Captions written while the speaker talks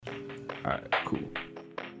All right, cool.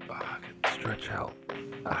 Get the stretch out.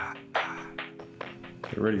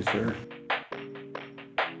 Get ready, sir.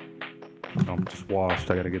 I'm just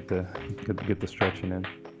washed. I gotta get the stretching in.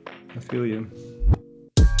 I feel you.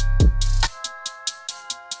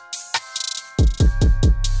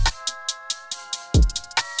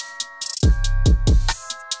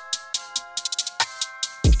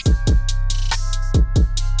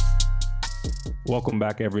 Welcome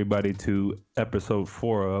back, everybody, to episode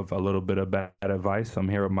 4 of A Little Bit of Bad Advice. I'm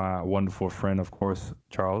here with my wonderful friend, of course,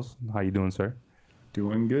 Charles. How you doing, sir?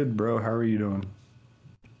 Doing good, bro. How are you doing?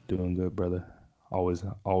 Doing good, brother. Always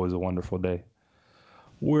a wonderful day.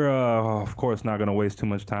 We're, of course, not going to waste too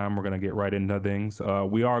much time. We're going to get right into things.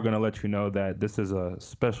 We are going to let you know that this is a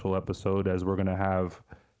special episode, as we're going to have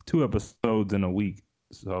 2 episodes in a week.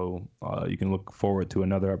 So you can look forward to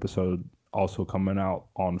another episode also coming out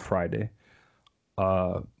on Friday.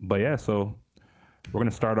 But yeah, so we're going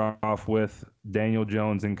to start off with Daniel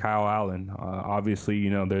Jones and Kyle Allen. Obviously,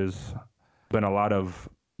 you know, there's been a lot of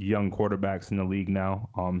young quarterbacks in the league now.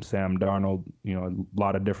 Sam Darnold, you know, a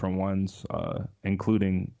lot of different ones,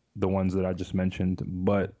 including the ones that I just mentioned.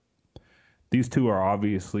 But these two are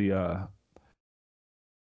obviously, I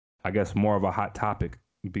guess, more of a hot topic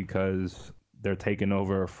because they're taking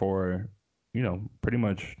over for, you know, pretty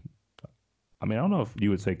much. I mean, I don't know if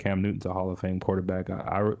you would say Cam Newton's a Hall of Fame quarterback.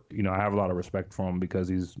 I have a lot of respect for him because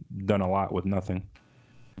he's done a lot with nothing.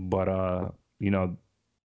 But, you know,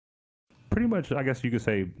 pretty much, I guess you could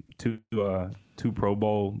say two Pro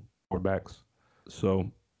Bowl quarterbacks.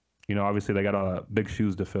 So, you know, obviously they got big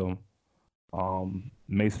shoes to fill.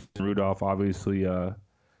 Mason Rudolph obviously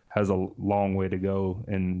has a long way to go,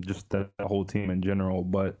 and just the whole team in general.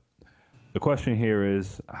 But the question here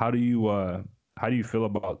is, how do you feel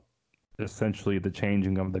about essentially the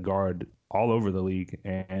changing of the guard all over the league,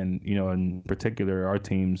 and you know, in particular, our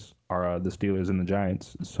teams are the Steelers and the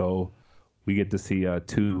Giants. So we get to see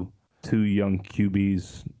two young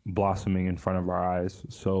QBs blossoming in front of our eyes.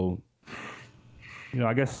 So, you know,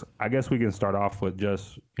 I guess we can start off with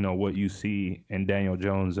just, you know, what you see in Daniel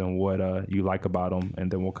Jones and what you like about him,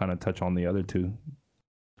 and then we'll kind of touch on the other two.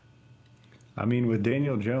 I mean, with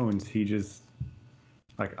Daniel Jones, he just,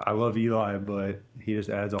 like, I love Eli, but he just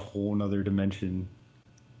adds a whole nother dimension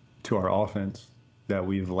to our offense that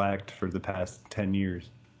we've lacked for the past 10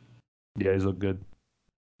 years. Yeah, he's looked good.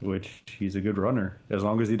 Which he's a good runner. As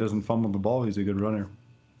long as he doesn't fumble the ball, he's a good runner.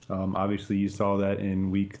 Obviously, you saw that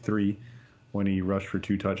in week 3 when he rushed for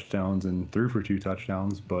 2 touchdowns and threw for 2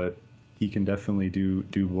 touchdowns, but he can definitely do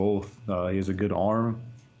both. He has a good arm,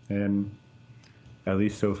 and at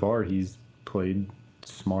least so far, he's played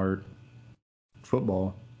smart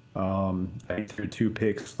football. He threw 2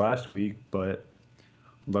 picks last week, but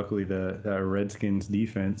luckily the Redskins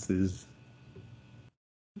defense is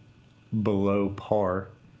below par,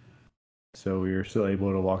 so we were still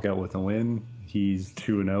able to walk out with a win. He's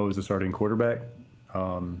 2-0 as a starting quarterback,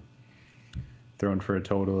 thrown for a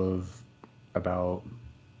total of about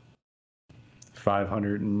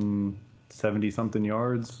 570 something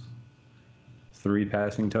yards, 3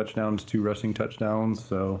 passing touchdowns, 2 rushing touchdowns.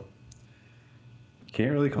 So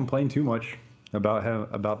can't really complain too much about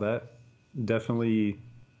that. Definitely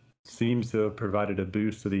seems to have provided a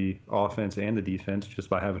boost to the offense and the defense just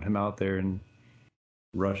by having him out there and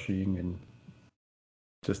rushing, and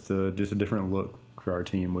just a different look for our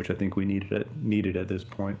team, which I think we needed at this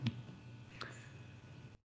point.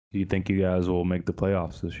 Do you think you guys will make the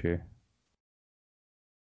playoffs this year?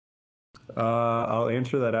 I'll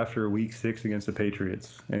answer that after week 6 against the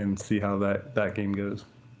Patriots and see how that game goes.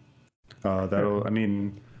 I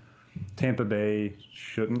mean, Tampa Bay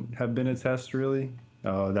shouldn't have been a test, really.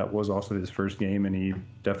 That was also his first game, and he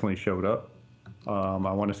definitely showed up. I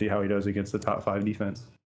want to see how he does against the top 5 defense.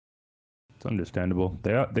 It's understandable.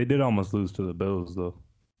 They did almost lose to the Bills, though.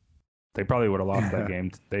 They probably would have lost that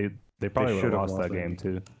game. They probably would have lost that game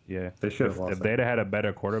too. Yeah, they should have lost. If they'd had a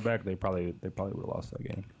better quarterback, they probably would have lost that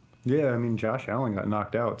game. Yeah, I mean, Josh Allen got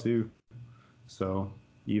knocked out too. So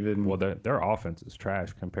their offense is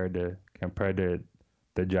trash compared to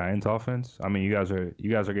the Giants' offense. I mean, you guys are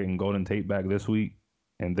getting Golden Tate back this week,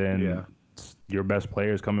 and then your best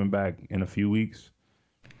player is coming back in a few weeks,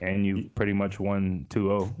 and you pretty much won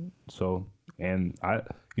 2-0. So, and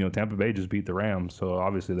Tampa Bay just beat the Rams, so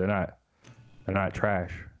obviously they're not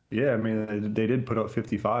trash. Yeah, I mean, they did put up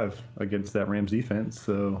 55 against that Rams defense,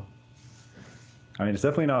 so I mean, it's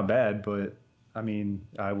definitely not bad, but I mean,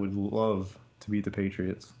 I would love to beat the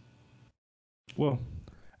Patriots. Well,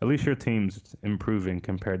 at least your team's improving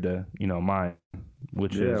compared to, mine,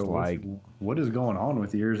 which is like... What is going on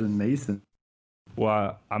with yours and Mason?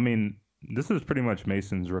 Well, I mean, this is pretty much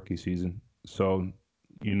Mason's rookie season. So,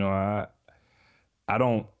 you know, I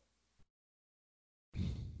don't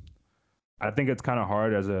I think it's kind of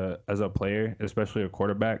hard as a player, especially a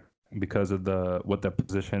quarterback, because of the what the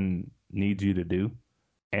position needs you to do.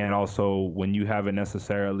 And also when you haven't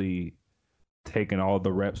necessarily taken all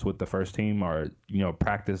the reps with the first team or,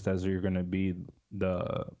 practiced as you're going to be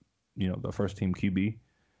the, the first team QB.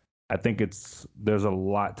 I think there's a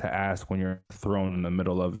lot to ask when you're thrown in the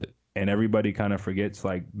middle of it. And everybody kind of forgets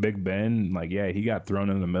like Big Ben, like, yeah, he got thrown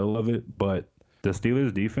in the middle of it, but the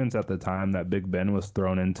Steelers defense at the time that Big Ben was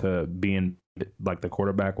thrown into being like the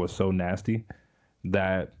quarterback was so nasty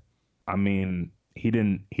that I mean, he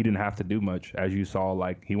didn't have to do much. As you saw,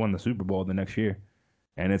 like he won the Super Bowl the next year.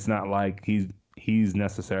 And it's not like he's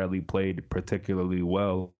necessarily played particularly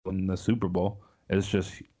well in the Super Bowl. It's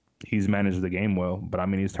just he's managed the game well. But I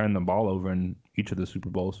mean, he's turned the ball over in each of the Super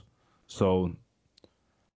Bowls. So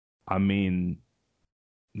I mean,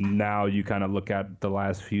 now you kind of look at the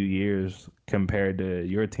last few years compared to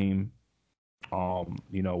your team.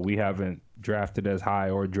 We haven't drafted as high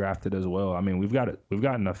or drafted as well. I mean, we've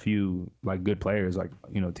gotten a few like good players, like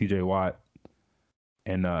T.J. Watt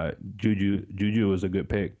and Juju. Juju was a good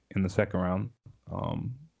pick in the second round.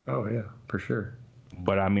 Oh yeah, for sure.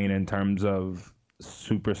 But I mean, in terms of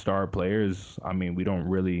superstar players, I mean, we don't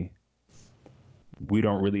really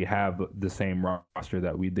have the same roster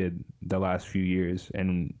that we did the last few years,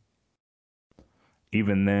 and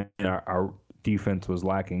even then, our defense was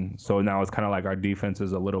lacking. So now it's kind of like our defense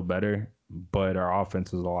is a little better, but our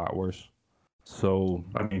offense is a lot worse. So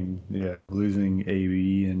I mean, yeah, losing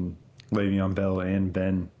AB and Le'Veon Bell and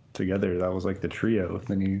Ben together, that was like the trio.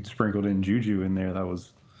 Then you sprinkled in Juju in there. That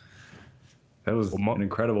was an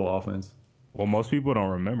incredible offense. well, most people don't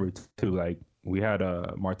remember too. Like we had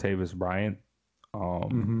Martavis Bryant,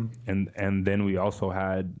 and then we also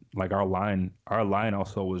had like our line. Our line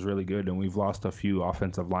also was really good, and we've lost a few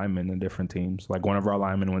offensive linemen in different teams. Like one of our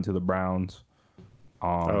linemen went to the Browns.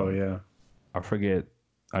 Oh yeah. I forget.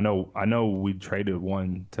 I know we traded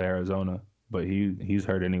one to Arizona, but he's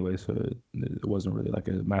hurt anyway, so it wasn't really like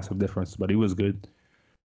a massive difference. But he was good.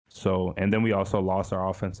 So and then we also lost our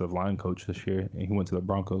offensive line coach this year, and he went to the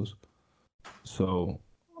Broncos. So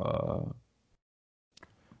uh,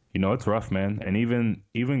 it's rough, man. And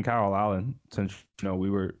even Kyle Allen, since we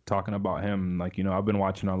were talking about him, like I've been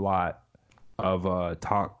watching a lot of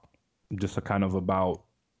talk, just a kind of about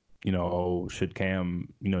oh, should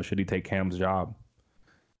he take Cam's job?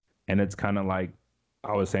 And it's kind of like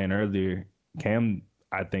I was saying earlier, Cam,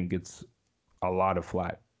 I think it's a lot of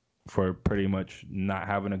flack for pretty much not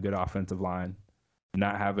having a good offensive line,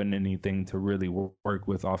 not having anything to really work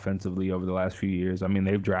with offensively over the last few years. I mean,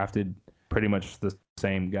 they've drafted pretty much the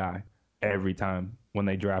same guy every time when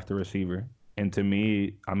they draft a receiver. And to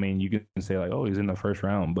me, I mean, you can say like, oh, he's in the first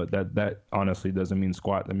round, but that honestly doesn't mean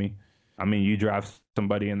squat to me. I mean, you draft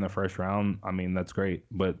somebody in the first round, I mean, that's great,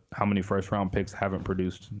 but how many first round picks haven't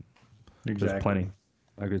produced? Exactly. There's plenty.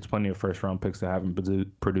 Like there's plenty of first round picks that haven't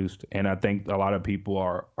produced, and I think a lot of people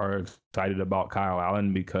are excited about Kyle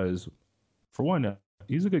Allen because, for one,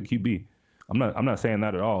 he's a good QB. I'm not saying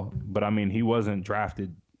that at all, but I mean he wasn't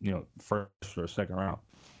drafted, first or second round.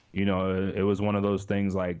 It was one of those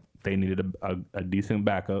things like they needed a decent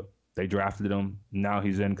backup. They drafted him. Now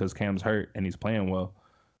he's in because Cam's hurt and he's playing well.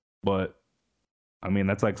 But I mean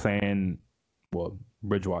that's like saying, well,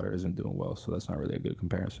 Bridgewater isn't doing well, so that's not really a good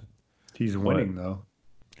comparison. He's winning though.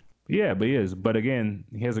 Yeah, but he is. But again,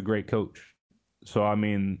 he has a great coach. So I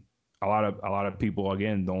mean, a lot of people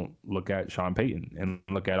again don't look at Sean Payton and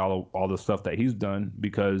look at all the stuff that he's done,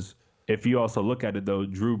 because if you also look at it though,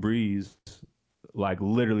 Drew Brees like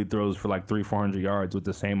literally throws for like 300-400 yards with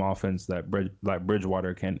the same offense that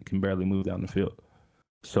Bridgewater can barely move down the field.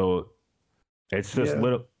 So it's just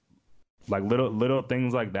little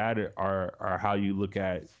things like that are how you look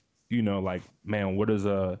at, like, man, what does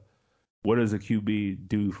a QB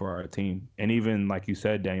do for our team? And even like you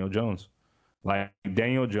said, Daniel Jones. Like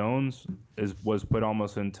Daniel Jones was put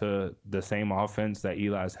almost into the same offense that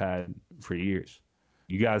Eli's had for years.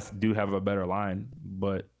 You guys do have a better line,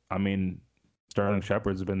 but I mean, Sterling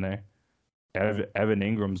Shepard's been there. Evan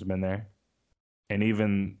Ingram's been there. And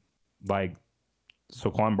even like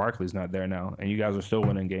Saquon Barkley's not there now, and you guys are still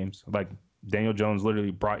winning games. Like Daniel Jones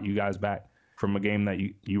literally brought you guys back from a game that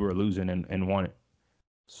you were losing and won it.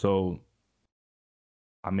 So,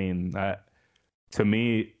 I mean, to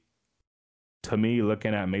me,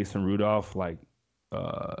 looking at Mason Rudolph, like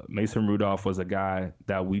Mason Rudolph was a guy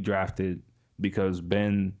that we drafted because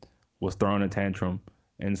Ben was throwing a tantrum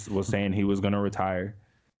and was saying he was going to retire,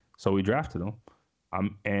 so we drafted him.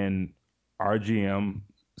 And our GM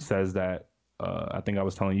says that I think I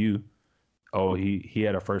was telling you, oh, he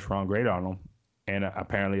had a first round grade on him, and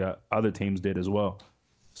apparently other teams did as well.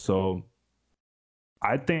 So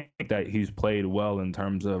I think that he's played well in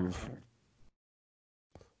terms of.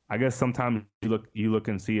 I guess sometimes you look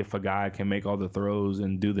and see if a guy can make all the throws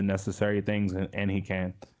and do the necessary things, and he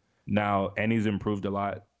can. Now, and he's improved a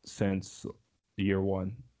lot since year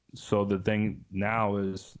one. So the thing now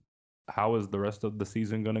is, how is the rest of the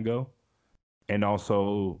season going to go? And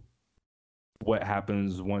also, what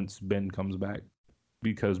happens once Ben comes back?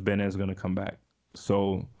 Because Ben is going to come back.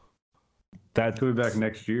 So that's He'll be back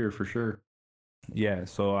next year for sure. yeah.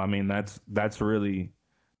 So I mean, that's really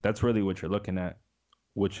what you're looking at,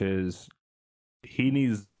 which is he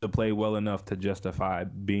needs to play well enough to justify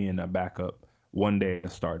being a backup, one day a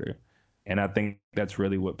starter. And I think that's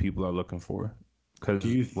really what people are looking for. Because Do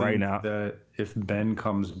you think right now, that if Ben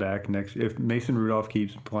comes back if Mason Rudolph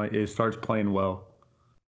keeps playing, it starts playing well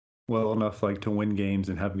enough like to win games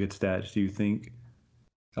and have good stats, do you think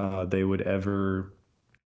they would ever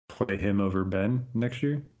play him over Ben next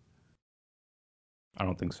year? I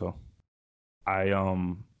don't think so.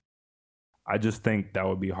 I just think that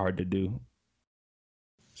would be hard to do.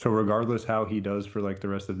 So regardless how he does for like the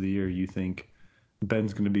rest of the year, you think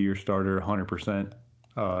Ben's going to be your starter 100%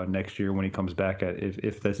 next year when he comes back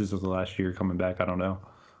if this is the last year coming back, I don't know.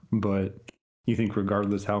 But you think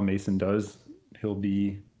regardless how Mason does, he'll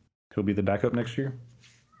be the backup next year?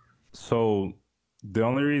 So the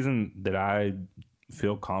only reason that I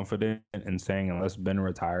feel confident in saying unless Ben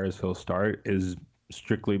retires, he'll start is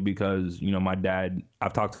strictly because, my dad,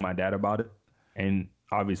 I've talked to my dad about it, and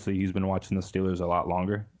obviously he's been watching the Steelers a lot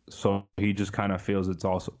longer. So he just kind of feels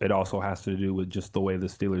it also has to do with just the way the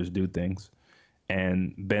Steelers do things.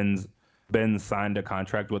 And Ben signed a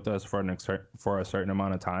contract with us for a certain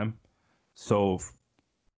amount of time. So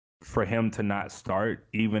for him to not start,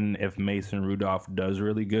 even if Mason Rudolph does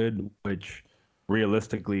really good, which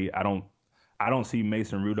realistically I don't see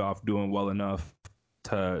Mason Rudolph doing well enough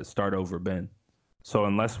to start over Ben. So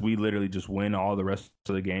unless we literally just win all the rest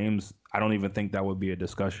of the games, I don't even think that would be a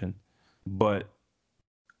discussion. But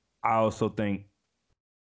I also think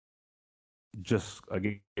just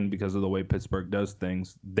again because of the way Pittsburgh does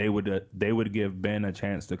things, they would give Ben a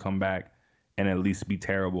chance to come back and at least be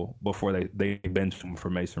terrible before they bench him for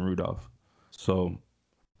Mason Rudolph. So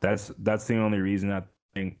that's the only reason I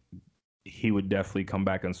think he would definitely come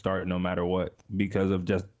back and start no matter what because of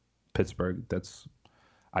just Pittsburgh.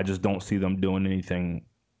 I just don't see them doing anything,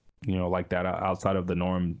 like that outside of the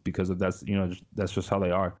norm because of that's just how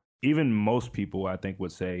they are. Even most people I think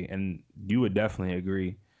would say, and you would definitely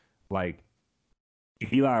agree, like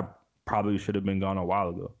Eli probably should have been gone a while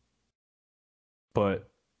ago, but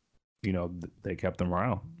they kept him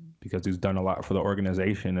around because he's done a lot for the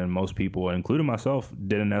organization, and most people, including myself,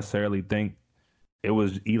 didn't necessarily think it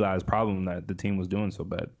was Eli's problem that the team was doing so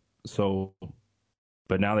bad. So,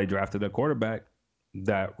 but now they drafted a quarterback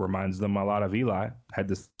that reminds them a lot of Eli, had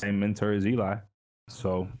the same mentor as Eli.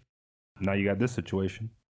 So now you got this situation.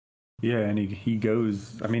 Yeah, and he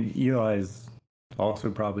goes, I mean, Eli's also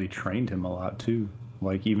probably trained him a lot too,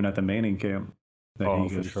 like even at the Manning camp that he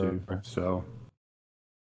For goes sure. to.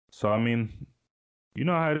 So I mean, you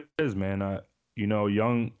know how it is, man.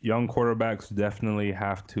 Young quarterbacks definitely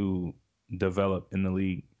have to develop in the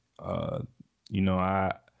league.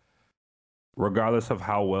 I regardless of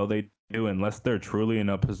how well they do, unless they're truly in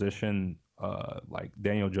a position like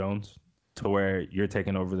Daniel Jones, to where you're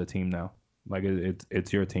taking over the team now. Like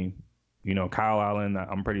it's your team. Kyle Allen.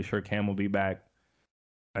 I'm pretty sure Cam will be back,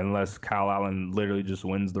 unless Kyle Allen literally just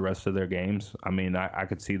wins the rest of their games. I mean, I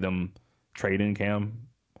could see them trading Cam,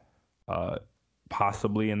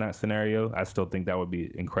 possibly in that scenario. I still think that would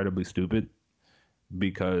be incredibly stupid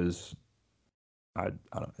because I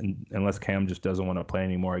don't, unless Cam just doesn't want to play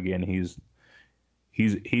anymore again,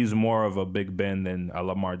 he's more of a Big Ben than a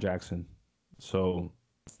Lamar Jackson. So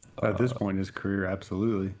At this point in his career,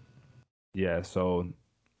 absolutely. yeah, so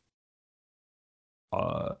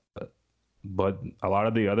uh, but a lot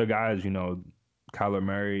of the other guys, Kyler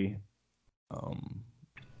Murray, um,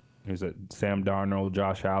 is it Sam Darnold,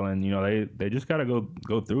 Josh Allen, they just gotta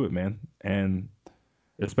go through it, man. And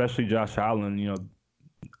especially Josh Allen,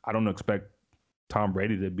 I don't expect Tom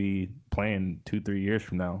Brady to be playing 2-3 years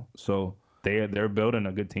from now. So they're building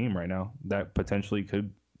a good team right now that potentially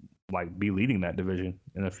could like be leading that division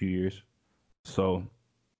in a few years. So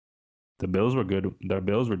the Bills were good. The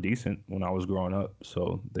Bills were decent when I was growing up.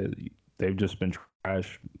 So they've just been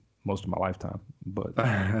trash most of my lifetime. But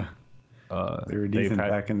they were decent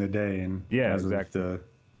back in the day, and yeah, as exactly. of the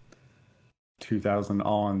 2000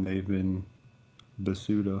 on, they've been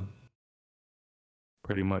Basuda.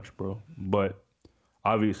 pretty much, bro. But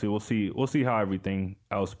obviously, we'll see how everything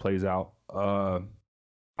else plays out.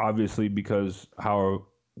 Obviously, because how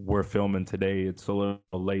we're filming today, it's a little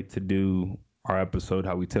late to do our episode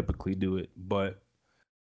how we typically do it. But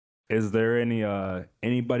is there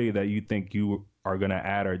anybody that you think you are gonna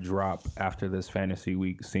add or drop after this fantasy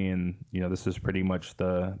week? Seeing this is pretty much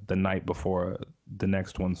the night before the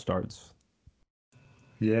next one starts.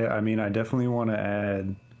 Yeah, I mean, I definitely want to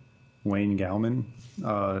add Wayne Gallman,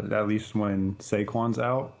 at least when Saquon's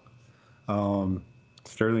out. Um,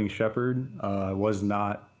 Sterling Shepard was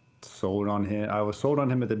not sold on him. I was sold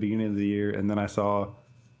on him at the beginning of the year, and then I saw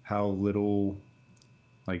how little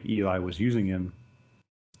like Eli was using him.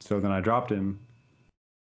 So then I dropped him.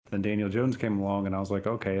 Then Daniel Jones came along, and I was like,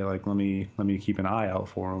 okay, like let me keep an eye out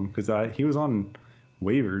for him because he was on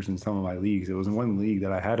waivers in some of my leagues. It was in one league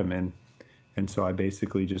that I had him in, and so I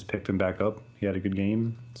basically just picked him back up. He had a good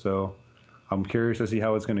game, so I'm curious to see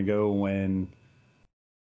how it's going to go when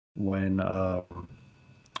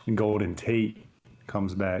Golden Tate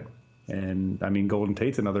comes back. And I mean, Golden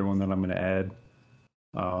Tate's another one that I'm going to add,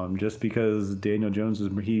 just because Daniel Jones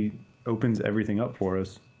he opens everything up for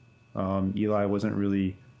us. Eli wasn't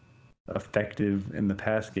really effective in the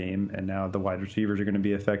pass game, and now the wide receivers are going to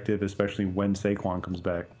be effective, especially when Saquon comes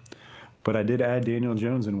back. But I did add Daniel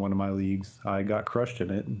Jones in one of my leagues. I got crushed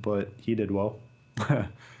in it, but he did well.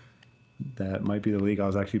 That might be the league I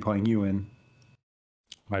was actually playing you in.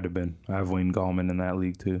 Might have been. I have Wayne Gallman in that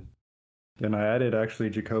league too. And I added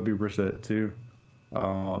actually Jacoby Brissett too.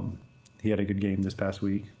 He had a good game this past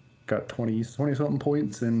week. Got 20 something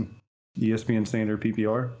points in ESPN standard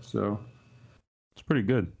PPR. So It's pretty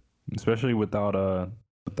good, especially without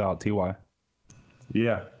Ty.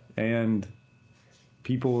 yeah, and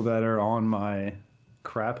people that are on my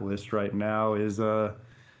crap list right now is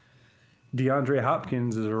DeAndre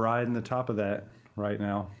Hopkins is riding the top of that right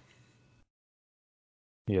now.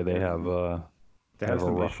 Yeah, they have They they have have a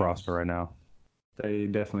some rough issues. roster right now. They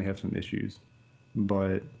definitely have some issues.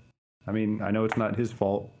 But I mean, I know it's not his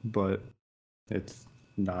fault, but it's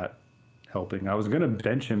not helping. I was gonna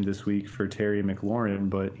bench him this week for Terry McLaurin,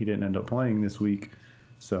 but he didn't end up playing this week,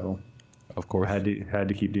 so Of I course. had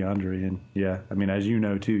to keep DeAndre in. Yeah, I mean, as you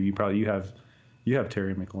know too, you have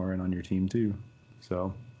Terry McLaurin on your team too,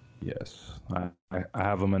 so Yes, I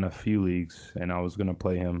have him in a few leagues, and I was gonna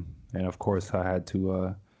play him, and of course I had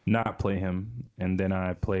to not play him, and then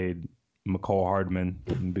I played McCole Hardman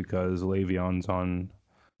because Le'Veon's on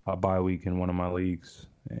a bye week in one of my leagues,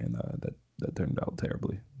 and that turned out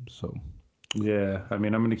terribly. So yeah. I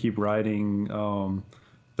mean, I'm gonna keep riding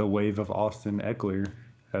the wave of Austin Eckler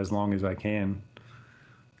as long as I can.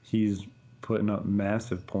 He's putting up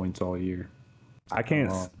massive points all year. I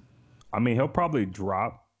can't. Uh, I mean, he'll probably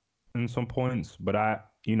drop in some points, but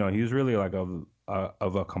he's really like of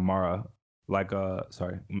a Kamara, like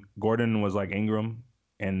sorry, Gordon was like Ingram,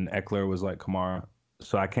 and Eckler was like Kamara.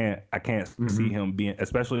 So I can't see mhm. him being,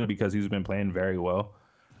 especially because he's been playing very well.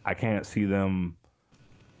 I can't see them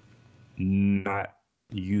not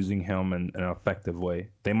using him in an effective way.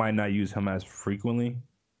 They might not use him as frequently,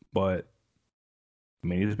 but I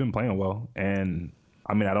mean he's been playing well, and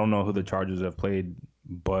I mean I don't know who the Chargers have played,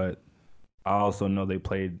 but I also know they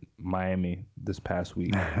played Miami this past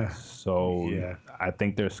week. So Yeah. I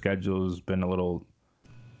think their schedule's been a little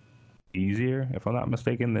easier, if I'm not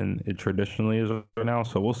mistaken, than it traditionally is right now.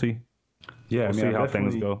 So we'll see. Yeah, I We'll mean, see how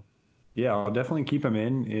things go. I'll definitely keep him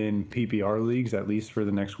in PPR leagues at least for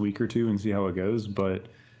the next week or two and see how it goes. But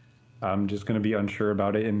I'm just going to be unsure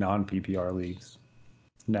about it in non PPR leagues.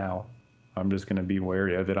 Now, I'm just going to be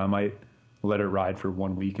wary of it. I might let it ride for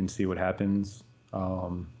 1 week and see what happens.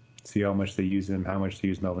 Um, See how much they use him, how much they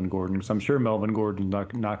use Melvin Gordon. Because I'm sure Melvin Gordon's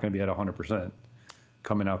not going to be at 100%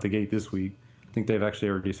 coming out the gate this week. I think they've actually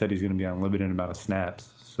already said he's going to be on a limited amount of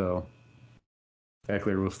snaps. So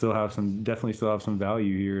Eckler will definitely still have some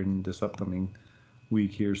value here in this upcoming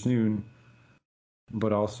week here soon.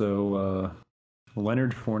 But also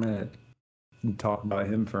Leonard Fournette. Talk about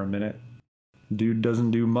him for a minute. Dude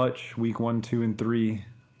doesn't do much week 1, 2, and 3.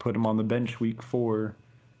 Put him on the bench week 4.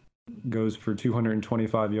 Goes for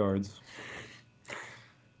 225 yards.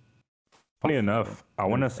 Funny enough, I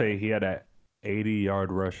want Yeah, to say he had a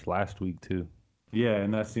 80-yard rush last week too. yeah,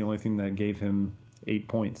 and that's the only thing that gave him 8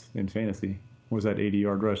 points in fantasy was that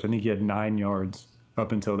 80-yard rush. I think he had 9 yards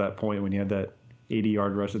up until that point when he had that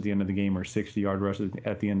 80-yard rush at the end of the game or 60-yard rush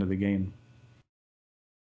at the end of the game.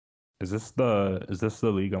 Is this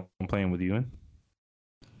the league I'm playing with you in?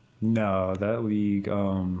 No, that league It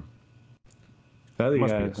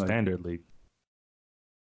must be a had like standard league.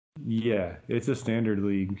 Yeah, it's a standard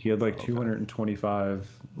league. He had like Okay. 225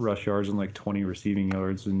 rush yards and like 20 receiving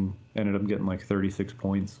yards and ended up getting like 36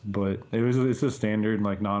 points. But it's a standard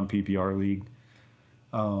like non PPR league.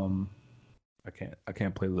 Um, I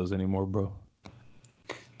can't play those anymore, bro.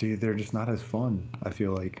 Dude, they're just not as fun. I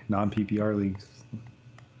feel like non PPR leagues.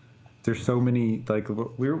 There's so many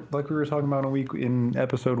we were talking about a week in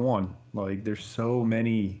episode one. Like there's so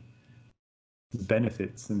many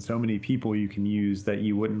benefits and so many people you can use that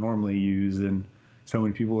you wouldn't normally use, and so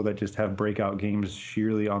many people that just have breakout games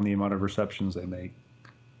sheerly on the amount of receptions they make.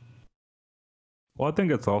 Well, I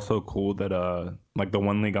think it's also cool that like the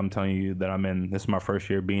one league I'm telling you that I'm in, this is my first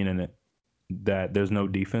year being in it, that there's no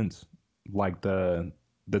defense. Like the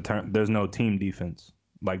term there's no team defense.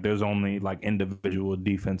 Like there's only like individual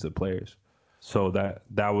defensive players. So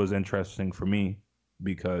that was interesting for me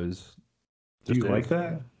because Do you just like it's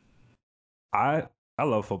that? I I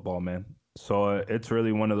love football, man. So it's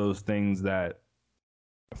really one of those things that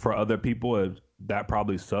for other people that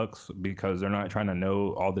probably sucks because they're not trying to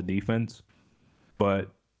know all the defense,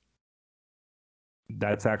 but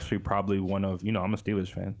that's actually probably one of, I'm a Steelers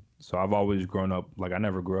fan. So I've always grown up, like I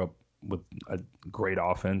never grew up with a great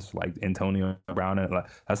offense like Antonio Brown. And like,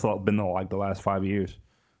 that's been like the last 5 years.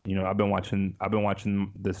 I've been watching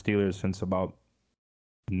the Steelers since about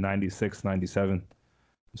 96, 97.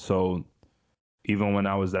 So even when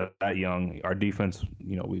I was that young, our defense,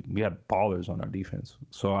 we had ballers on our defense.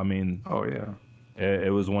 So, I mean, Oh yeah.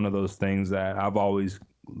 it was one of those things that I've always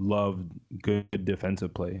loved good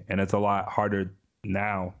defensive play, and it's a lot harder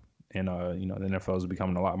now. And the NFL is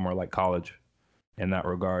becoming a lot more like college in that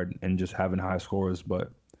regard, and just having high scores,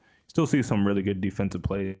 but still see some really good defensive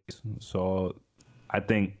plays. So I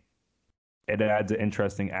think it adds an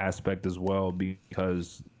interesting aspect as well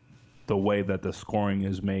because the way that the scoring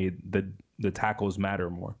is made, the tackles matter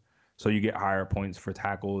more. So you get higher points for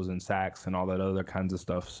tackles and sacks and all that other kinds of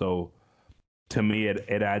stuff. So to me,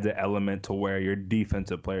 it adds an element to where your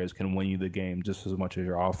defensive players can win you the game just as much as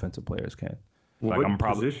your offensive players can. Well, Like I'm what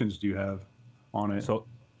probably positions do you have on it? so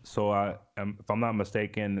so I am, if I'm not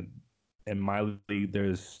mistaken, in my league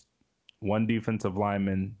there's one defensive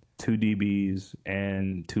lineman, two DBs,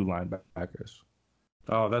 and two linebackers.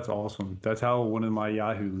 Oh, that's awesome. That's how one of my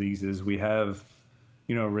Yahoo leagues is. We have,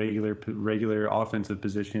 regular offensive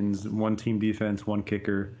positions, one team defense, one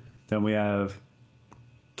kicker. Then we have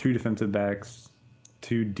two defensive backs,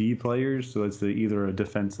 two D players. So it's either a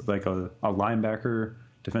defense, like a linebacker,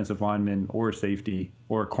 defensive lineman, or a safety,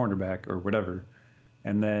 or a cornerback, or whatever.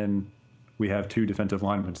 And then we have two defensive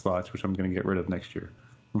lineman slots, which I'm going to get rid of next year.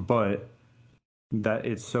 But that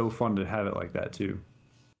it's so fun to have it like that too.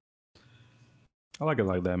 I like it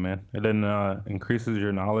like that, man. It then increases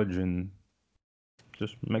your knowledge and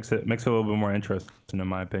just makes it a little bit more interesting, in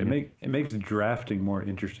my opinion. It makes drafting more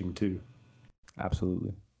interesting too.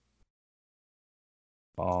 Absolutely.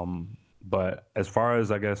 But as far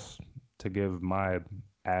as I guess to give my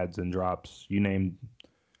ads and drops, you named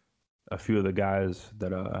a few of the guys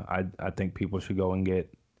that I think people should go and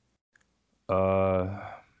get. Uh,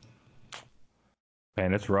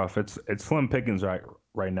 Man, it's rough. It's slim pickings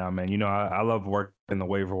right now, man. I love working the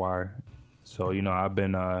waiver wire, so I've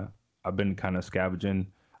been kind of scavenging.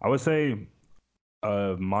 I would say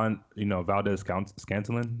Valdez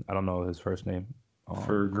Scantling. I don't know his first name.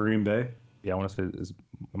 For Green Bay. Yeah, I want to say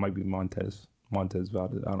it might be Montez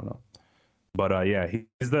Valdez. I don't know, but yeah,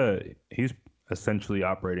 he's essentially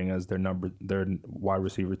operating as their wide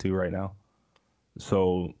receiver two right now.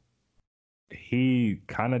 So he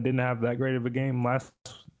kind of didn't have that great of a game last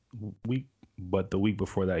week, but the week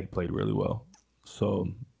before that he played really well. So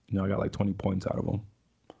I got like 20 points out of him.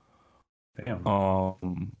 Damn.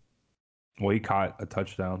 Well, he caught a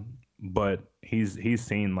touchdown, but he's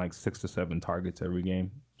seen like 6 to 7 targets every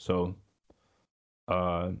game. So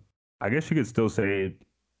uh, I guess you could still say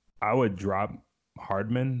I would drop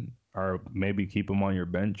Hardman or maybe keep him on your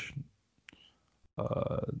bench.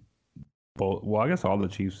 Uh, well, I guess all the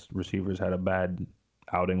Chiefs receivers had a bad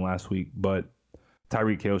outing last week, but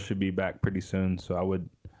Tyreek Hill should be back pretty soon. So I would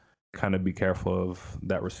kind of be careful of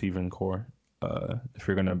that receiving core if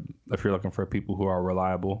you're looking for people who are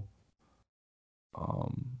reliable.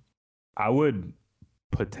 Um, I would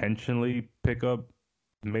potentially pick up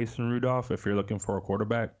Mason Rudolph if you're looking for a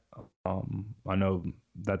quarterback. I know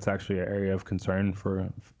that's actually an area of concern for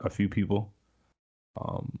a few people.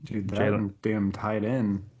 Dude, Jalen, that damn tight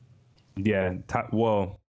end. yeah.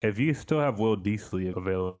 Well, if you still have Will Dissly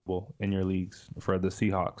available in your leagues for the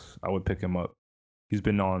Seahawks, I would pick him up. He's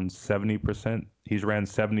been on 70%. He's ran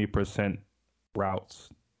 70% routes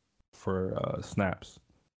for snaps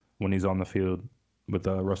when he's on the field with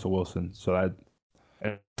Russell Wilson. So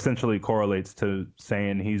essentially correlates to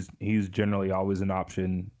saying he's generally always an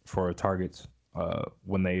option for targets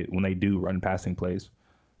when they do run passing plays.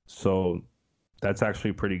 So that's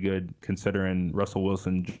actually pretty good considering Russell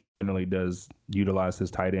Wilson generally does utilize his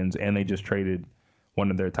tight ends, and they just traded one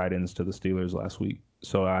of their tight ends to the Steelers last week.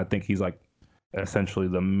 So I think he's like essentially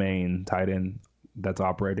the main tight end that's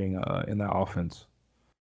operating in that offense.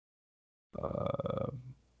 Uh,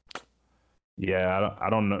 yeah, I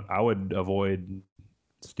don't know. I would avoid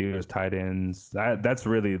Steelers tight ends. That's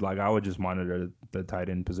really like I would just monitor the tight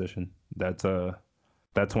end position. That's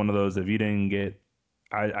one of those if you didn't get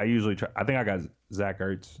I usually try I think I got Zach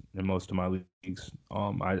Ertz in most of my leagues.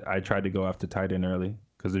 I tried to go after tight end early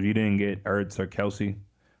because if you didn't get Ertz or Kelsey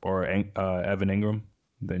or Evan Ingram,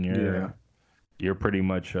 then you're pretty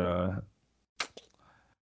much kind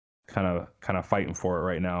of fighting for it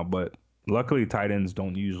right now. But luckily tight ends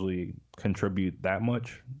don't usually contribute that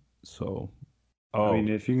much. So I mean,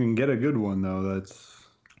 if you can get a good one though, that's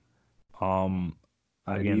again,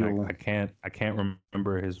 ideal. I can't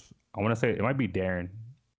remember his. I want to say it might be Darren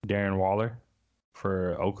Waller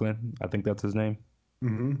for Oakland. I think that's his name.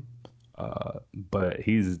 Mm-hmm. But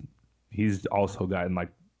he's also gotten like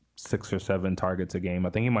 6 or 7 targets a game. I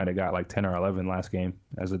think he might have got like 10 or 11 last game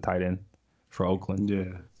as a tight end for Oakland.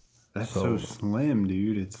 Yeah, that's so slim,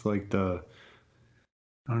 dude. It's like I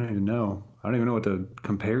don't even know. I don't even know what to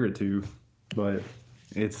compare it to, but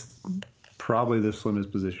it's probably the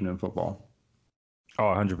slimmest position in football. Oh,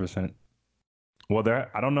 100%. Well,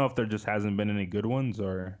 I don't know if there just hasn't been any good ones,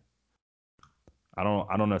 or I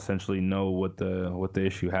don't essentially know what the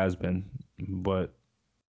issue has been, but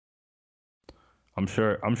I'm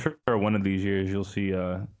sure one of these years you'll see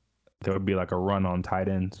there would be like a run on tight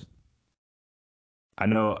ends. I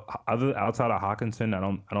know outside of Hawkinson, I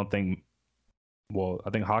don't think. Well, I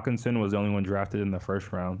think Hawkinson was the only one drafted in the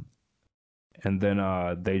first round, and then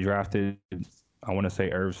they drafted I want to say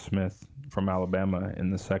Irv Smith from Alabama in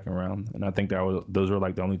the second round, and I think those were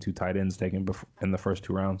like the only 2 tight ends taken in the first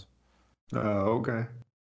 2 rounds. Okay.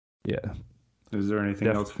 Yeah. Is there anything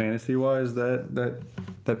else fantasy wise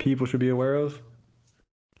that people should be aware of?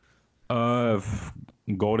 If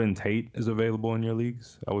Golden Tate is available in your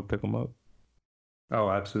leagues, I would pick him up. Oh,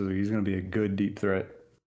 absolutely. He's going to be a good deep threat.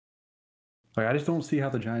 Like I just don't see how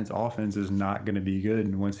the Giants' offense is not going to be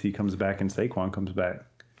good once he comes back and Saquon comes back.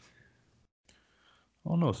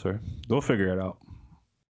 Oh no, sir. They'll figure it out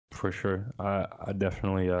for sure. I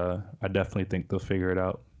definitely think they'll figure it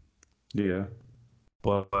out. Yeah.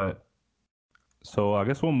 But so I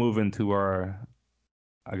guess we'll move into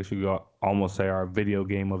I guess you could almost say our video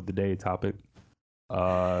game of the day topic.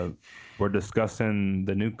 We're discussing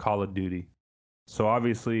the new Call of Duty. So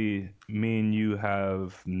obviously, me and you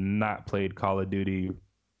have not played Call of Duty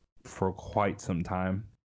for quite some time.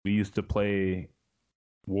 We used to play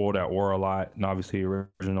World at War a lot, and obviously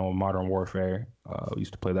original Modern Warfare. We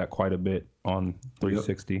used to play that quite a bit on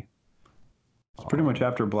 360. Yep. It's pretty much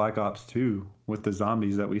after Black Ops 2 with the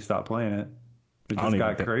zombies that we stopped playing it. It just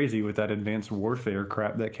got crazy with that Advanced Warfare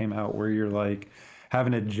crap that came out where you're like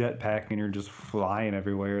having a jetpack and you're just flying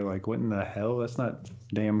everywhere. Like, what in the hell? That's not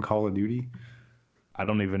damn Call of Duty. I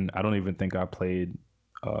don't even think I played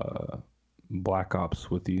Black Ops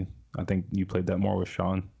with you. I think you played that more with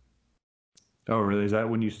Sean. Oh, really? Is that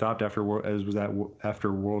when you stopped after war? Was that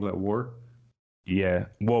after World at War? Yeah.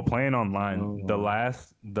 Well, playing online, the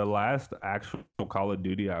last actual Call of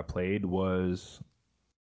Duty I played was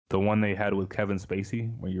the one they had with Kevin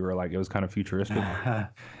Spacey, where you were like, it was kind of futuristic.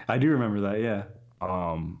 I do remember that. Yeah.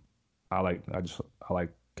 I like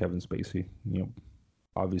Kevin Spacey. You know,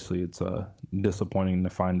 obviously it's disappointing to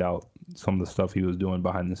find out some of the stuff he was doing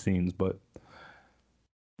behind the scenes, but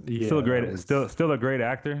yeah, still a great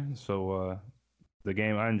actor. So the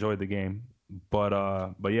game, I enjoyed the game, but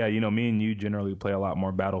yeah, you know, me and you generally play a lot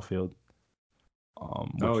more Battlefield.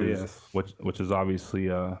 Which is obviously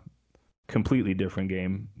a completely different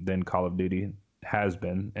game than Call of Duty has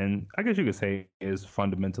been, and I guess you could say is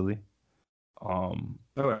fundamentally. I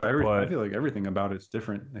feel like everything about it's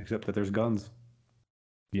different except that there's guns.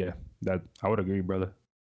 Yeah, that I would agree, brother.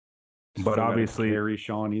 But obviously, carry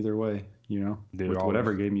Sean either way, you know, with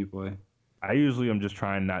whatever game you play. I usually am just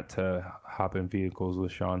trying not to hop in vehicles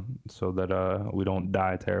with Sean so that we don't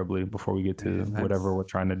die terribly before we get to whatever we're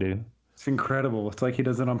trying to do. It's incredible. It's like he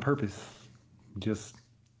does it on purpose. Just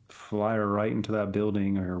fly right into that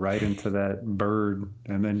building or right into that bird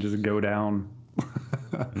and then just go down.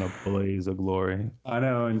 In a blaze of glory. I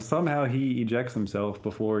know, and somehow he ejects himself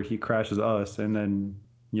before he crashes us and then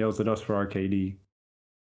yells at us for our KD.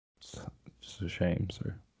 It's just a shame,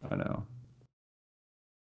 sir. I know.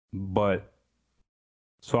 But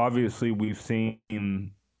So obviously we've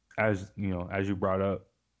seen, as you know, as you brought up,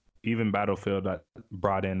 even Battlefield that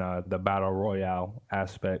brought in the battle royale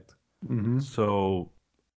aspect. Mm-hmm. So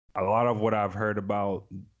a lot of what I've heard about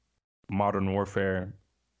Modern Warfare,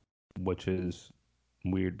 which is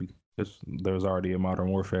weird because there's already a Modern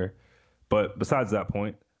Warfare. But besides that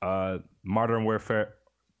point, Modern Warfare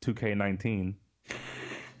 2K19,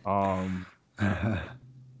 um,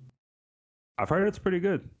 I've heard it's pretty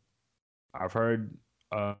good. I've heard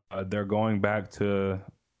they're going back to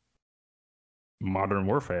Modern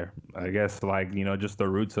Warfare. I guess like, just the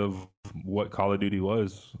roots of what Call of Duty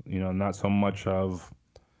was, not so much of,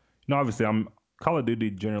 obviously I'm Call of Duty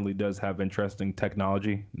generally does have interesting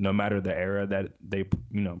technology, no matter the era that they,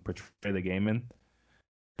 portray the game in.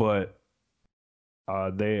 But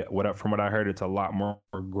from what I heard, it's a lot more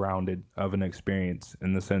grounded of an experience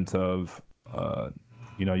in the sense of,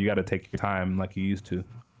 you got to take your time like you used to.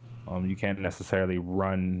 You can't necessarily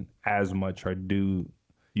run as much or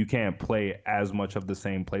you can't play as much of the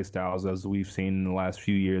same play styles as we've seen in the last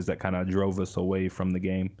few years that kind of drove us away from the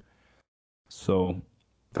game. So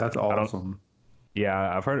That's I don't, awesome.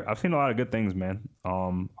 yeah, I've seen a lot of good things, man.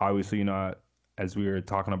 Obviously, as we were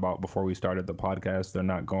talking about before we started the podcast, they're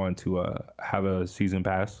not going to have a season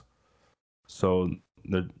pass, so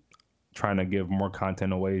they're trying to give more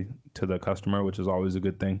content away to the customer, which is always a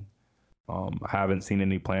good thing. I haven't seen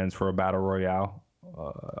any plans for a battle royale.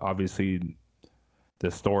 Obviously, the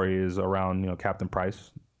story is around Captain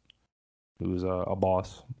Price, who's a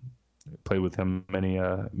boss. Played with him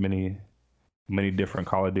many different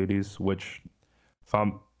Call of Duties. Which, if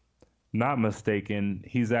I'm not mistaken,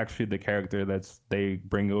 he's actually the character they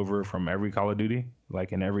bring over from every Call of Duty,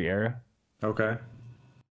 like in every era. Okay.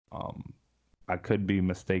 Um, I could be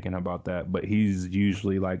mistaken about that, but he's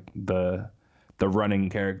usually like the running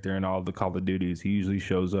character in all the Call of Duties. He usually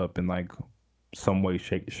shows up in like some way,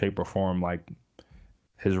 shape or form, like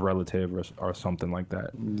his relative or something like that.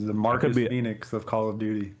 The I could Marcus be, Phoenix of Call of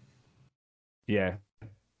Duty. yeah.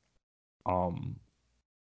 Um,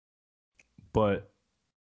 but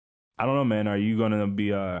I don't know, man. Are you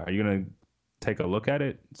gonna take a look at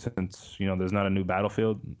it since there's not a new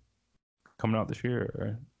Battlefield coming out this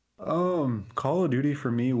year? Or? Call of Duty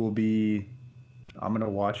for me will be I'm gonna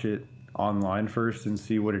watch it online first and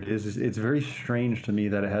see what it is. It's very strange to me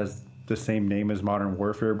that it has the same name as Modern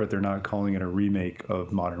Warfare, but they're not calling it a remake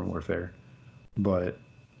of Modern Warfare. But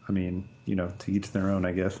I mean, to each their own,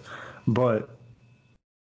 I guess. But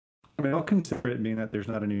I mean, I'll consider it being that there's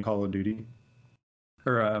not a new Call of Duty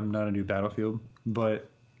or not a new Battlefield, but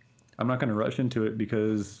I'm not going to rush into it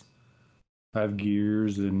because I have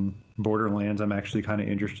Gears and Borderlands I'm actually kind of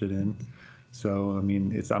interested in. So, I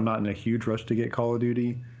mean, I'm not in a huge rush to get Call of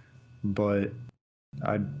Duty, but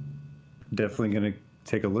I'm definitely going to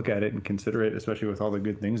take a look at it and consider it, especially with all the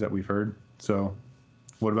good things that we've heard. So,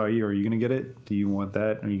 what about you? Are you going to get it? Do you want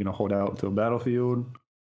that? Are you going to hold out until Battlefield?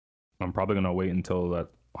 I'm probably gonna wait until that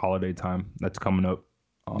holiday time that's coming up.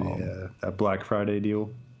 Yeah, that Black Friday deal.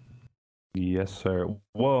 Yes, sir.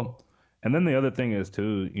 Well, and then the other thing is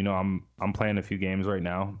too, I'm playing a few games right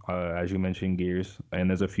now, as you mentioned, Gears, and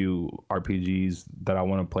there's a few RPGs that I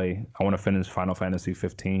want to play. I want to finish Final Fantasy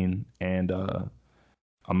 15, and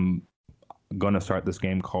I'm gonna start this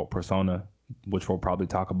game called Persona, which we'll probably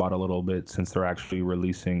talk about a little bit since they're actually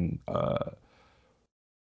releasing.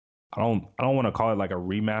 I don't want to call it like a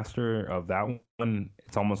remaster of that one.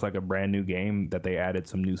 It's almost like a brand new game that they added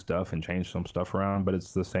some new stuff and changed some stuff around, but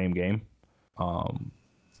it's the same game. Um,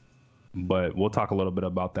 but we'll talk a little bit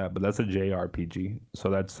about that. But that's a JRPG, so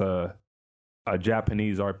that's a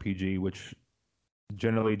Japanese RPG, which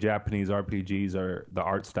generally Japanese RPGs are the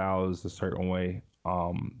art style is a certain way.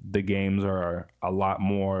 The games are a lot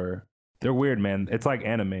more. They're weird, man. It's like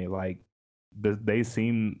anime. Like they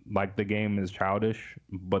seem like the game is childish,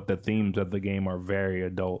 but the themes of the game are very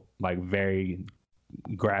adult, like very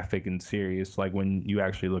graphic and serious. Like when you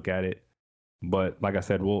actually look at it. But like I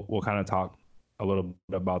said, we'll kind of talk a little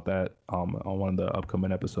bit about that on one of the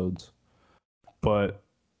upcoming episodes. But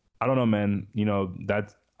I don't know, man.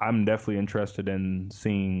 That's I'm definitely interested in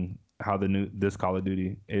seeing how this Call of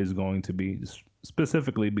Duty is going to be,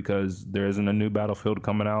 specifically because there isn't a new Battlefield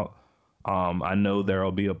coming out. I know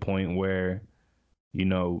there'll be a point where, you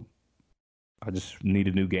know, I just need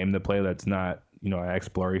a new game to play that's not,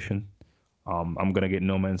 exploration. I'm gonna get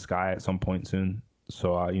No Man's Sky at some point soon,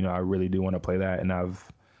 so I really do want to play that, and I've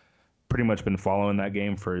pretty much been following that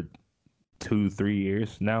game for 2 3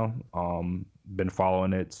 years now. Been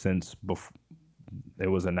following it since before it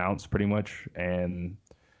was announced, pretty much, and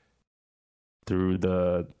through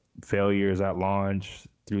the failures at launch,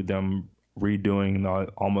 through them redoing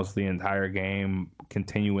almost the entire game,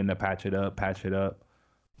 continuing to patch it up,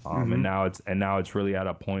 and now it's really at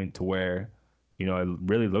a point to where, you know, it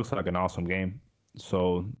really looks like an awesome game.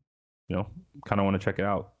 So, you know, kind of want to check it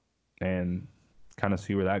out and kind of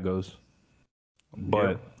see where that goes.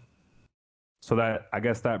 But so that, I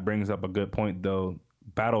guess that brings up a good point though.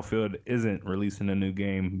 Battlefield isn't releasing a new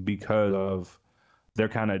game because of they're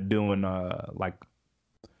kind of doing like,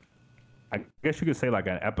 I guess you could say like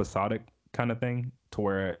an episodic kind of thing, to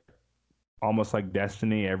where almost like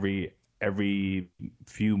Destiny, every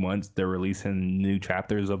few months they're releasing new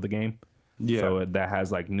chapters of the game. Yeah. So that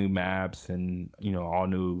has like new maps and, you know, all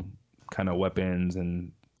new kind of weapons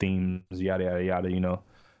and themes, yada yada yada, you know.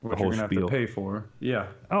 What you're gonna have to pay for. Yeah.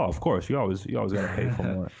 Oh, of course. You always gotta pay for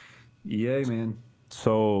more. Yeah, man.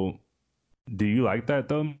 So do you like that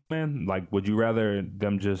though, man? Like, would you rather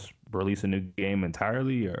them just release a new game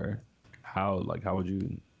entirely, or how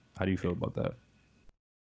do you feel about that?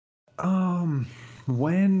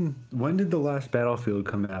 When did the last Battlefield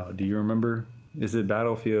come out? Do you remember? Is it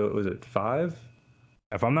Battlefield? Was it 5?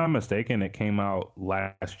 If I'm not mistaken, it came out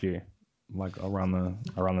last year, like around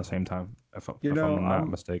the same time. If I'm not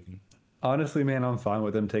mistaken. Honestly, man, I'm fine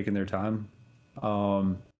with them taking their time.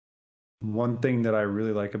 One thing that I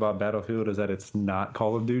really like about Battlefield is that it's not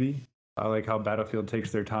Call of Duty. I like how Battlefield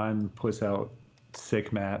takes their time, puts out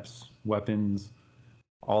sick maps, weapons,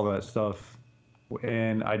 all that stuff.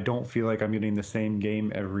 And I don't feel like I'm getting the same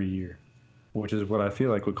game every year, which is what I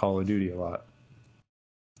feel like with Call of Duty a lot.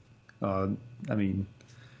 I mean,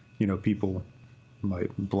 you know, people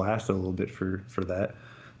might blast a little bit for that,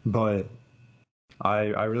 but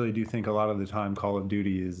I really do think a lot of the time Call of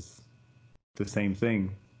Duty is the same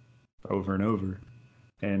thing over and over.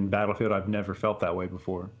 And Battlefield, I've never felt that way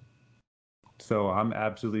before. So I'm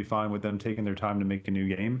absolutely fine with them taking their time to make a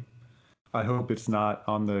new game. I hope it's not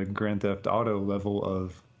on the Grand Theft Auto level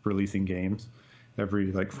of releasing games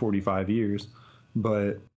every like 45 years,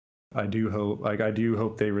 but I do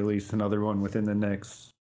hope they release another one within the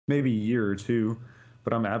next maybe year or two.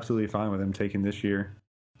 But I'm absolutely fine with them taking this year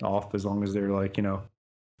off, as long as they're like, you know,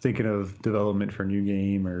 thinking of development for a new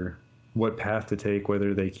game or what path to take,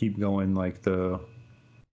 whether they keep going like the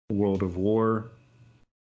World War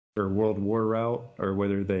route, or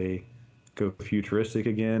whether they go futuristic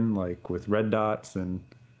again, like with red dots and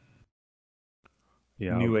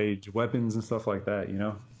new age weapons and stuff like that, you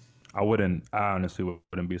know? I honestly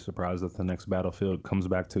wouldn't be surprised if the next Battlefield comes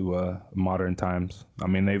back to modern times. I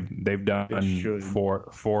mean, they've done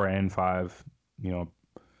 4 and 5, you know,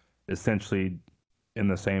 essentially in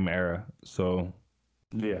the same era. So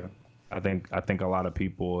yeah, I think a lot of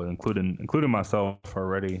people, including myself, are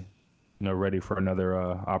ready for another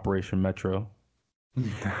Operation Metro.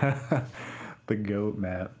 The GOAT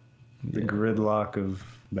map, the gridlock of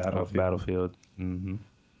Battlefield. Mm-hmm.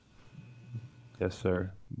 Yes, sir.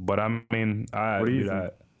 But I mean, I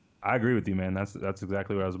agree with you, man. That's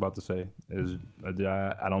exactly what I was about to say.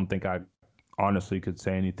 I don't think I honestly could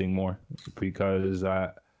say anything more, because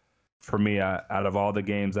for me, out of all the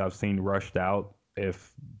games I've seen rushed out,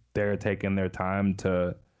 if they're taking their time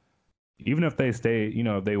to, even if they stay, you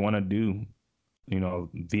know, if they want to do, you know,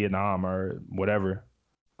 Vietnam or whatever,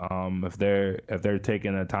 if they're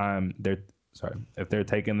taking the time, if they're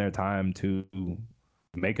taking their time to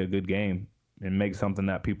make a good game and make something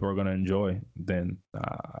that people are going to enjoy, then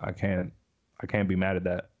I can't be mad at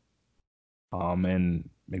that. And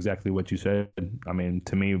exactly what you said. I mean,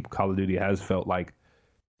 to me, Call of Duty has felt like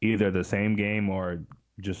either the same game or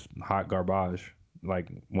just hot garbage, like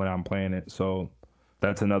when I'm playing it. So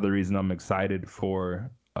that's another reason I'm excited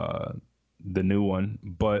for the new one.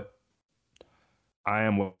 But I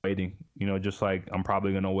am waiting, you know, just like I'm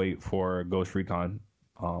probably going to wait for Ghost Recon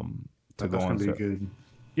to go on. That's going to be good.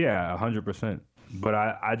 Yeah, 100%. But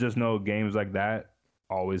I just know games like that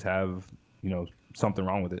always have, you know, something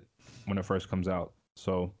wrong with it when it first comes out.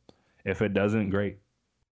 So if it doesn't, great.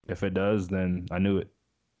 If it does, then I knew it.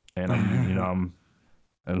 And I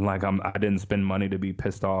didn't spend money to be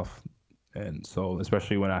pissed off. And so,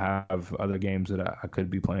 especially when I have other games that I could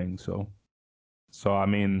be playing. So I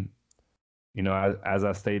mean, you know, as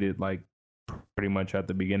I stated, like pretty much at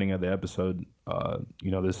the beginning of the episode,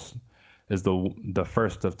 you know, this is the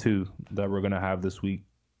first of 2 that we're gonna have this week.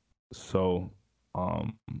 So,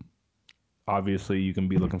 obviously, you can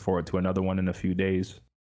be looking forward to another one in a few days.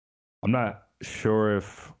 I'm not sure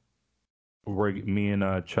if me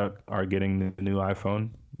and Chuck are getting the new iPhone.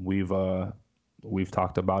 We've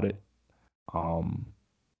talked about it. I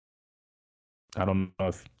don't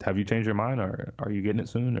know have you changed your mind, or are you getting it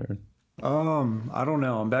soon, or? I don't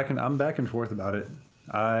know. I'm back and forth about it.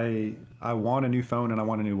 I want a new phone and I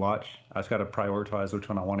want a new watch. I just got to prioritize which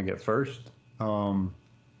one I want to get first.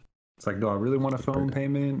 It's like, do I really want a phone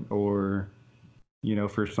payment, or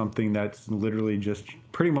for something that's literally just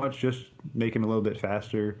pretty much just making it a little bit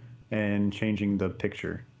faster and changing the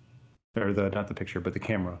picture, or the not the picture but the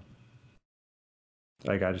camera.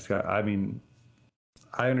 Like I mean,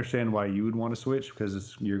 I understand why you would want to switch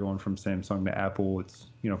because you're going from Samsung to Apple. It's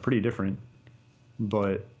pretty different,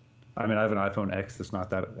 but I mean I have an iPhone X that's not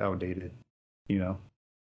that outdated. You know.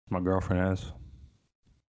 My girlfriend has.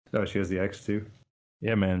 Oh, she has the X too.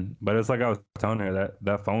 Yeah, man. But it's like I was telling her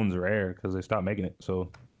that phone's rare because they stopped making it.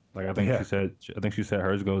 So, like I think Yeah. she said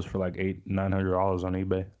hers goes for like $800-900 on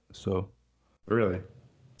eBay. So, Really?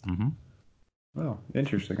 hmm Well,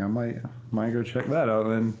 interesting. I might go check that out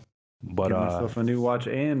then. but Get myself a new watch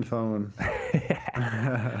and phone.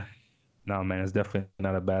 no, man, it's definitely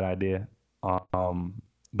not a bad idea.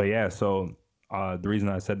 But yeah, so the reason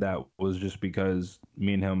I said that was just because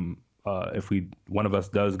me and him, if one of us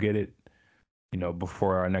does get it,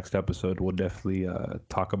 before our next episode, we'll definitely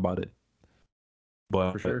talk about it.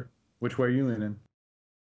 But For sure. Which way are you leaning?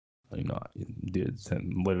 Dude, it's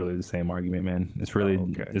literally the same argument, man. It's really,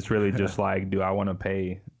 okay. it's really just like, do I want to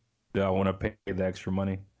pay the extra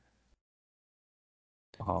money?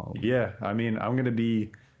 Yeah, I mean,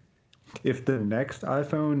 if the next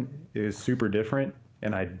iPhone is super different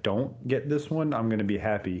and I don't get this one, I'm gonna be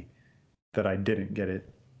happy that I didn't get it.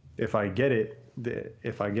 If I get it,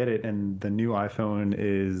 and the new iPhone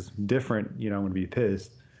is different, I'm gonna be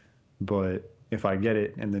pissed. But if I get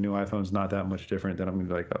it and the new iPhone's not that much different, then I'm gonna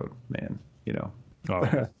be like, oh man.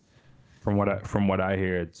 Oh, from what I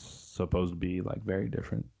hear, it's supposed to be like very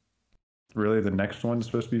different. Really, the next one's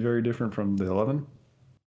supposed to be very different from the 11?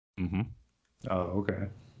 Mm-hmm. Oh, okay.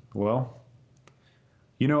 Well,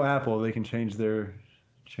 Apple, they can change their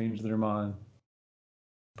mind.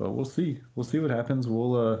 But we'll see. We'll see what happens.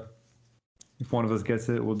 We'll if one of us gets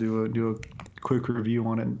it, we'll do a quick review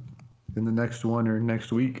on it in the next one or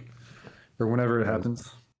next week or whenever it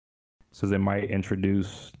happens. So they might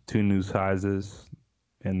introduce 2 new sizes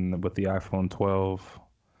with the iPhone 12,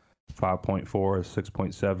 5.4,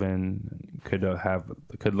 6.7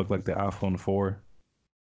 could look like the iPhone 4.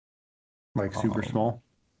 Like super small.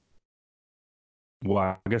 Well,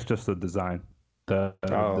 I guess just the design. The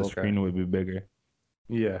okay. screen would be bigger.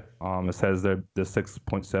 Yeah. It says the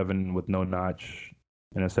 6.7 with no notch,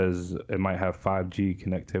 and it says it might have 5G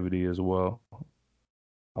connectivity as well.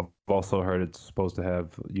 I've also heard it's supposed to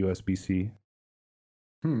have USB-C.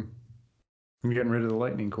 I'm getting rid of the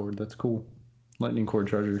lightning cord. That's cool. Lightning cord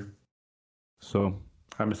charger. So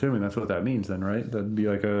I'm assuming that's what that means then, right? That'd be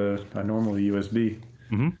like a normal USB.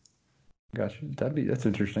 Mm-hmm. Gotcha. That's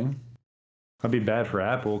interesting. That'd be bad for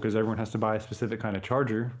Apple because everyone has to buy a specific kind of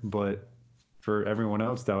charger, but for everyone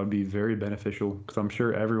else, that would be very beneficial because I'm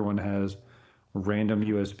sure everyone has random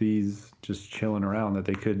USBs just chilling around that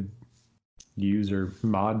they could use or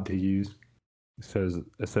mod to use. It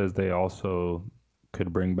says they also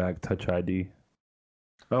could bring back Touch ID.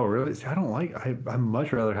 Oh, really? See, I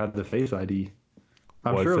much rather have the Face ID.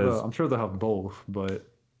 I'm sure they'll have both, but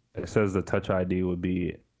it says the Touch ID would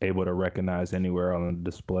be able to recognize anywhere on the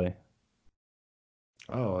display.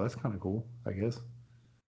 Oh, that's kind of cool, I guess.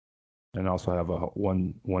 And also have a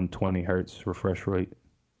 120 hertz refresh rate.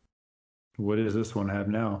 What does this one have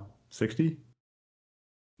now? 60?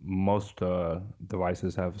 Most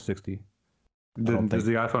devices have 60. Does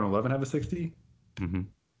the iPhone 11 have a 60? Mm-hmm.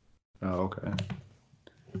 Oh, okay.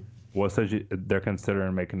 Well, it says they're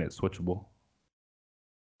considering making it switchable.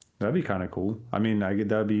 That'd be kind of cool. I mean,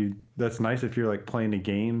 that's nice if you're like playing a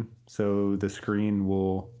game, so the screen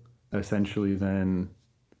will essentially then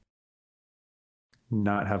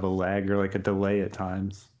not have a lag or like a delay at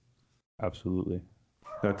times. Absolutely.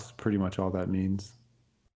 That's pretty much all that means.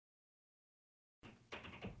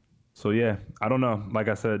 So yeah, I don't know. Like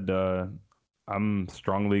I said, I'm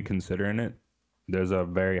strongly considering it. There's a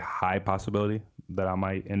very high possibility that I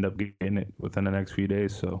might end up getting it within the next few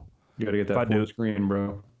days. So you got to get that full screen,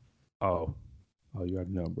 bro. Oh, you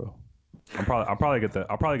already know, bro. I'll probably get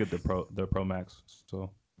the Pro Max,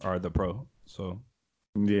 or the Pro. So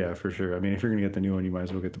yeah, for sure. I mean, if you're gonna get the new one, you might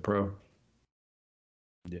as well get the Pro.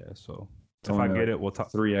 Yeah. So if I get it, we'll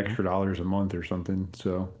talk $3 extra a month or something.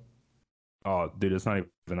 So. Oh, dude, it's not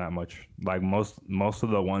even that much. Like most of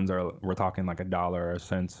the ones we're talking like $1 or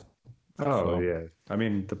cents. Oh, so, yeah. I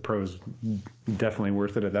mean, the Pro's definitely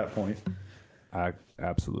worth it at that point.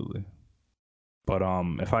 Absolutely. But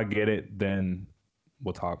if I get it, then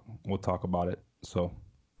we'll talk about it. So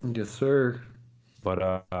yes, sir. But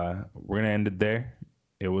we're gonna end it there.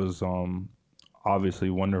 It was obviously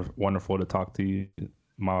wonderful to talk to you,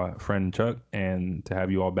 my friend Chuck, and to have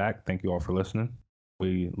you all back. Thank you all for listening.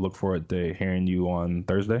 we look forward to hearing you on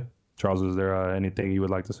Thursday. Charles, is there anything you would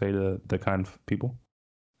like to say to the kind people?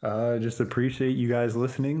 Just appreciate you guys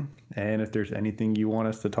listening. And if there's anything you want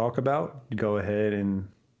us to talk about, go ahead and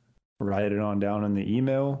write it on down in the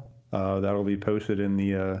email. That'll be posted in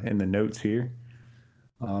the notes here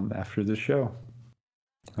after the show.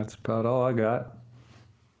 That's about all I got.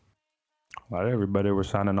 All right, everybody, we're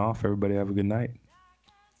signing off. Everybody have a good night.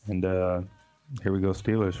 And here we go,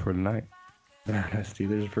 Steelers for tonight.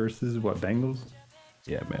 Steelers versus what, Bengals?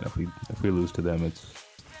 Yeah, man. If we lose to them,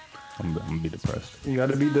 I'm gonna be depressed. You got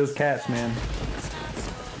to beat those cats, man.